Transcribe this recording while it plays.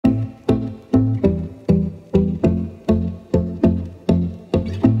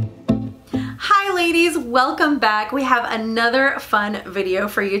welcome back. We have another fun video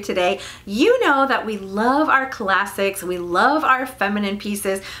for you today. You know that we love our classics, we love our feminine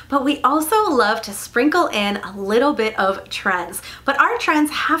pieces, but we also love to sprinkle in a little bit of trends. But our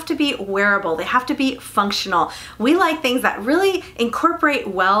trends have to be wearable, they have to be functional. We like things that really incorporate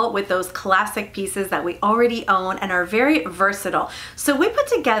well with those classic pieces that we already own and are very versatile. So we put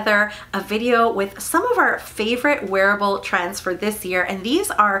together a video with some of our favorite wearable trends for this year, and these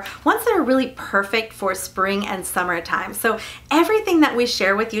are ones that are really perfect for spring and summertime. So everything that we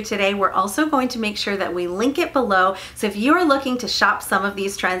share with you today, we're also going to make sure that we link it below. So if you're looking to shop some of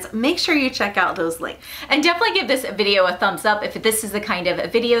these trends, make sure you check out those links. And definitely give this video a thumbs up if this is the kind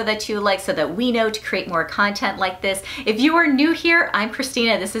of video that you like, so that we know to create more content like this. If you are new here, I'm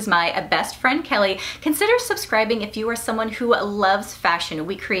Christina. This is my best friend, Kelly. Consider subscribing if you are someone who loves fashion.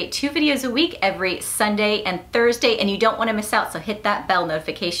 We create 2 videos a week every Sunday and Thursday, and you don't want to miss out, so hit that bell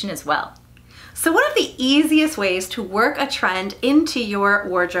notification as well. So one of the easiest ways to work a trend into your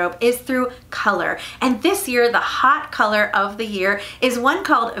wardrobe is through color. And this year, the hot color of the year is one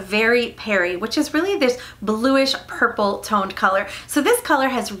called Very Peri, which is really this bluish purple toned color. So this color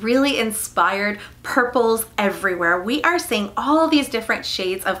has really inspired purples everywhere. We are seeing all these different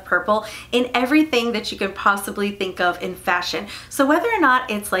shades of purple in everything that you can possibly think of in fashion. So whether or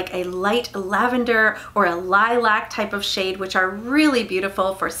not it's like a light lavender or a lilac type of shade, which are really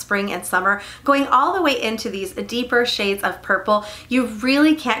beautiful for spring and summer, going all the way into these deeper shades of purple, you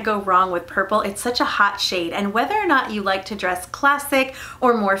really can't go wrong with purple. It's such a hot shade. And whether or not you like to dress classic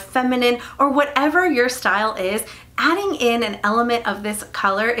or more feminine or whatever your style is, adding in an element of this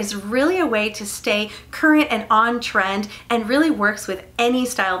color is really a way to stay current and on trend, and really works with any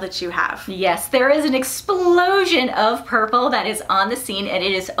style that you have. Yes, there is an explosion of purple that is on the scene, and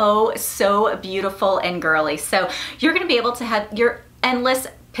it is oh so beautiful and girly. So you're going to be able to have your endless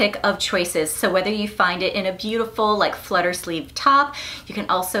pick of choices. So whether you find it in a beautiful like flutter sleeve top, you can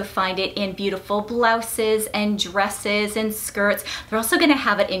also find it in beautiful blouses and dresses and skirts. They're also going to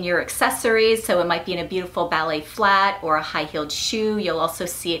have it in your accessories, so it might be in a beautiful ballet flat or a high-heeled shoe. You'll also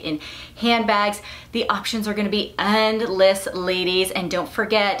see it in handbags. The options are going to be endless, ladies, and don't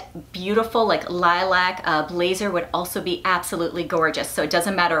forget, beautiful like lilac blazer would also be absolutely gorgeous. So it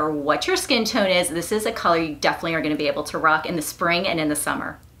doesn't matter what your skin tone is, this is a color you definitely are going to be able to rock in the spring and in the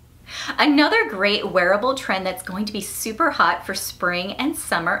summer. Another great wearable trend that's going to be super hot for spring and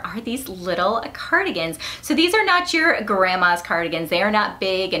summer are these little cardigans. So these are not your grandma's cardigans. They are not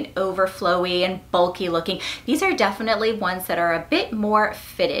big and overflowy and bulky looking. These are definitely ones that are a bit more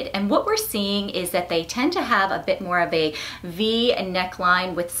fitted. And what we're seeing is that they tend to have a bit more of a V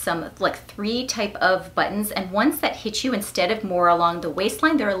neckline with some like 3 type of buttons, and ones that hit you instead of more along the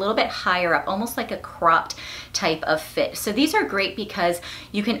waistline, they're a little bit higher up, almost like a cropped type of fit. So these are great because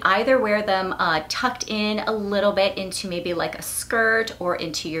you can either wear them tucked in a little bit into maybe like a skirt or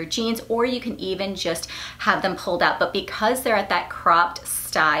into your jeans, or you can even just have them pulled out. But because they're at that cropped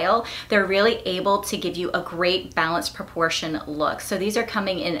style, they're really able to give you a great balanced proportion look. So these are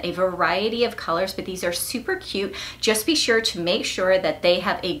coming in a variety of colors, but these are super cute. Just be sure to make sure that they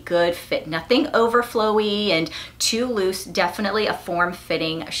have a good fit. Nothing overflowy and too loose. Definitely a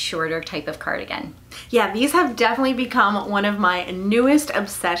form-fitting, shorter type of cardigan. Yeah, these have definitely become one of my newest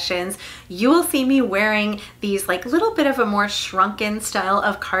obsessions. You will see me wearing these like little bit of a more shrunken style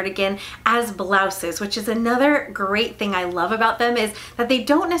of cardigan as blouses, which is another great thing I love about them, is that they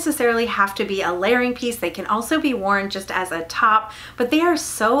don't necessarily have to be a layering piece. They can also be worn just as a top, but they are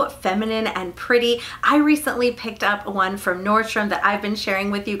so feminine and pretty. I recently picked up one from Nordstrom that I've been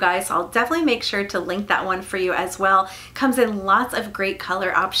sharing with you guys, so I'll definitely make sure to link that one for you as well. Comes in lots of great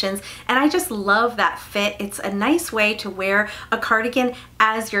color options, and I just love that fit. It's a nice way to wear a cardigan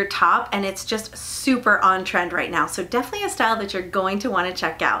as your top, and it's just super on trend right now. So definitely a style that you're going to want to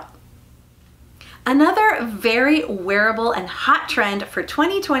check out. Another very wearable and hot trend for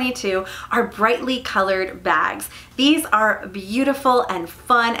 2022 are brightly colored bags. These are beautiful and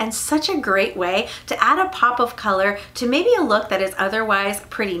fun, and such a great way to add a pop of color to maybe a look that is otherwise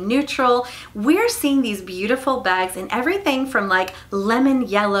pretty neutral. We're seeing these beautiful bags in everything from like lemon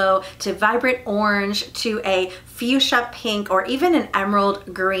yellow to vibrant orange to a fuchsia pink or even an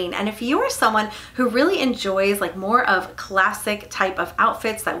emerald green. And if you are someone who really enjoys like more of classic type of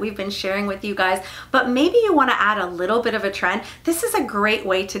outfits that we've been sharing with you guys, but maybe you want to add a little bit of a trend, this is a great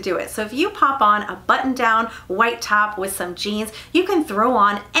way to do it. So if you pop on a button down white top top with some jeans. You can throw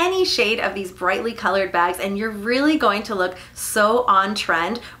on any shade of these brightly colored bags and you're really going to look so on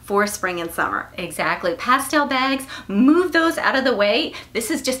trend for spring and summer. Exactly. Pastel bags, move those out of the way.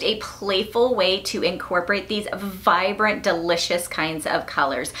 This is just a playful way to incorporate these vibrant, delicious kinds of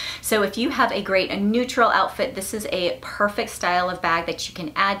colors. So if you have a great neutral outfit, this is a perfect style of bag that you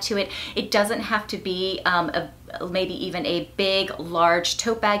can add to it. It doesn't have to be maybe even a big, large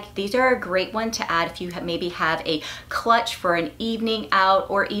tote bag. These are a great one to add if you maybe have a clutch for an evening out,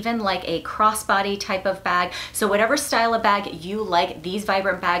 or even like a crossbody type of bag. So whatever style of bag you like, these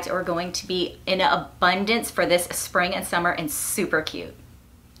vibrant bags are going to be in abundance for this spring and summer and super cute.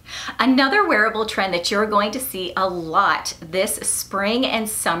 Another wearable trend that you're going to see a lot this spring and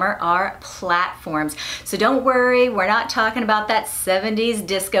summer are platforms. So don't worry, we're not talking about that 70s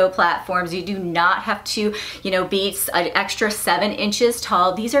disco platforms. You do not have to, be an extra 7 inches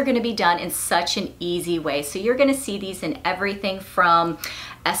tall. These are going to be done in such an easy way. So you're going to see these in everything from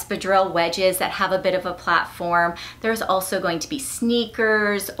espadrille wedges that have a bit of a platform. There's also going to be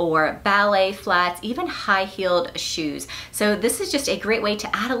sneakers or ballet flats, even high-heeled shoes. So this is just a great way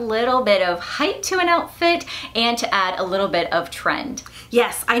to add a little bit of height to an outfit and to add a little bit of trend.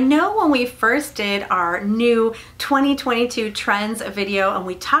 Yes, I know when we first did our new 2022 trends video and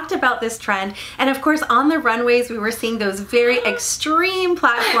we talked about this trend, and of course on the runways we were seeing those very extreme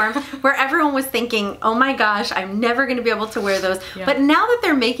platforms where everyone was thinking, oh my gosh, I'm never going to be able to wear those. Yeah. But now that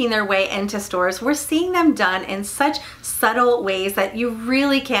they're making their way into stores, we're seeing them done in such subtle ways that you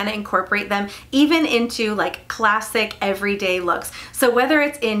really can incorporate them even into like classic everyday looks. So whether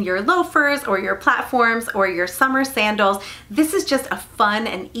it's in your loafers or your platforms or your summer sandals, this is just a fun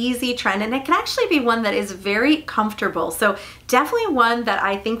and easy trend, and it can actually be one that is very comfortable. So definitely one that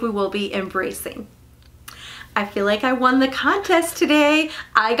I think we will be embracing. I feel like I won the contest today.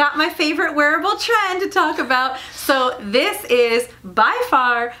 I got my favorite wearable trend to talk about. So this is by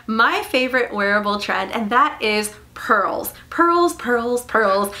far my favorite wearable trend, and that is pearls. Pearls, pearls,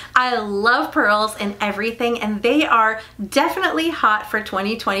 pearls. I love pearls in everything, and they are definitely hot for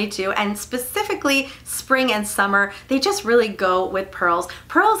 2022, and specifically spring and summer. They just really go with pearls.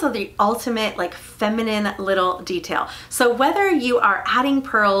 Pearls are the ultimate like feminine little detail. So whether you are adding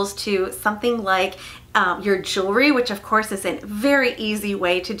pearls to something like your jewelry, which of course is a very easy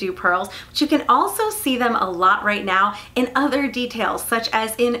way to do pearls, but you can also see them a lot right now in other details, such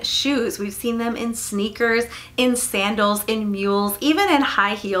as in shoes. We've seen them in sneakers, in sandals, in mules, even in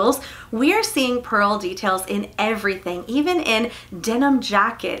high heels. We are seeing pearl details in everything, even in denim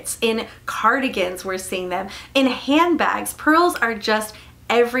jackets, in cardigans we're seeing them, in handbags. Pearls are just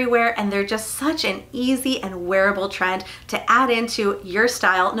everywhere, and they're just such an easy and wearable trend to add into your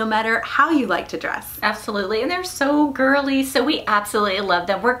style no matter how you like to dress. Absolutely, and they're so girly, so we absolutely love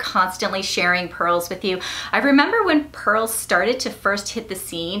them. We're constantly sharing pearls with you. I remember when pearls started to first hit the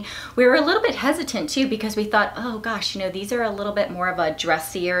scene, we were a little bit hesitant too, because we thought, oh gosh, these are a little bit more of a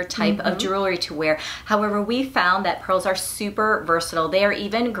dressier type of jewelry to wear. However, we found that pearls are super versatile. They are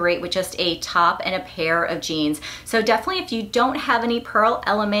even great with just a top and a pair of jeans. So definitely, if you don't have any pearl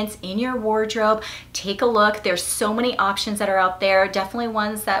elements in your wardrobe, take a look. There's so many options that are out there, definitely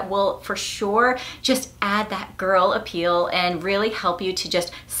ones that will for sure just add that girl appeal and really help you to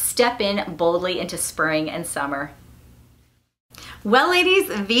just step in boldly into spring and summer. Well,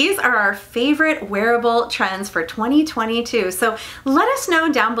 ladies, these are our favorite wearable trends for 2022. So let us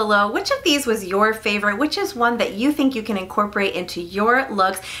know down below which of these was your favorite, which is one that you think you can incorporate into your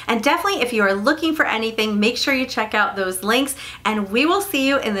looks. And definitely, if you are looking for anything, make sure you check out those links, and we will see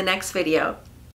you in the next video.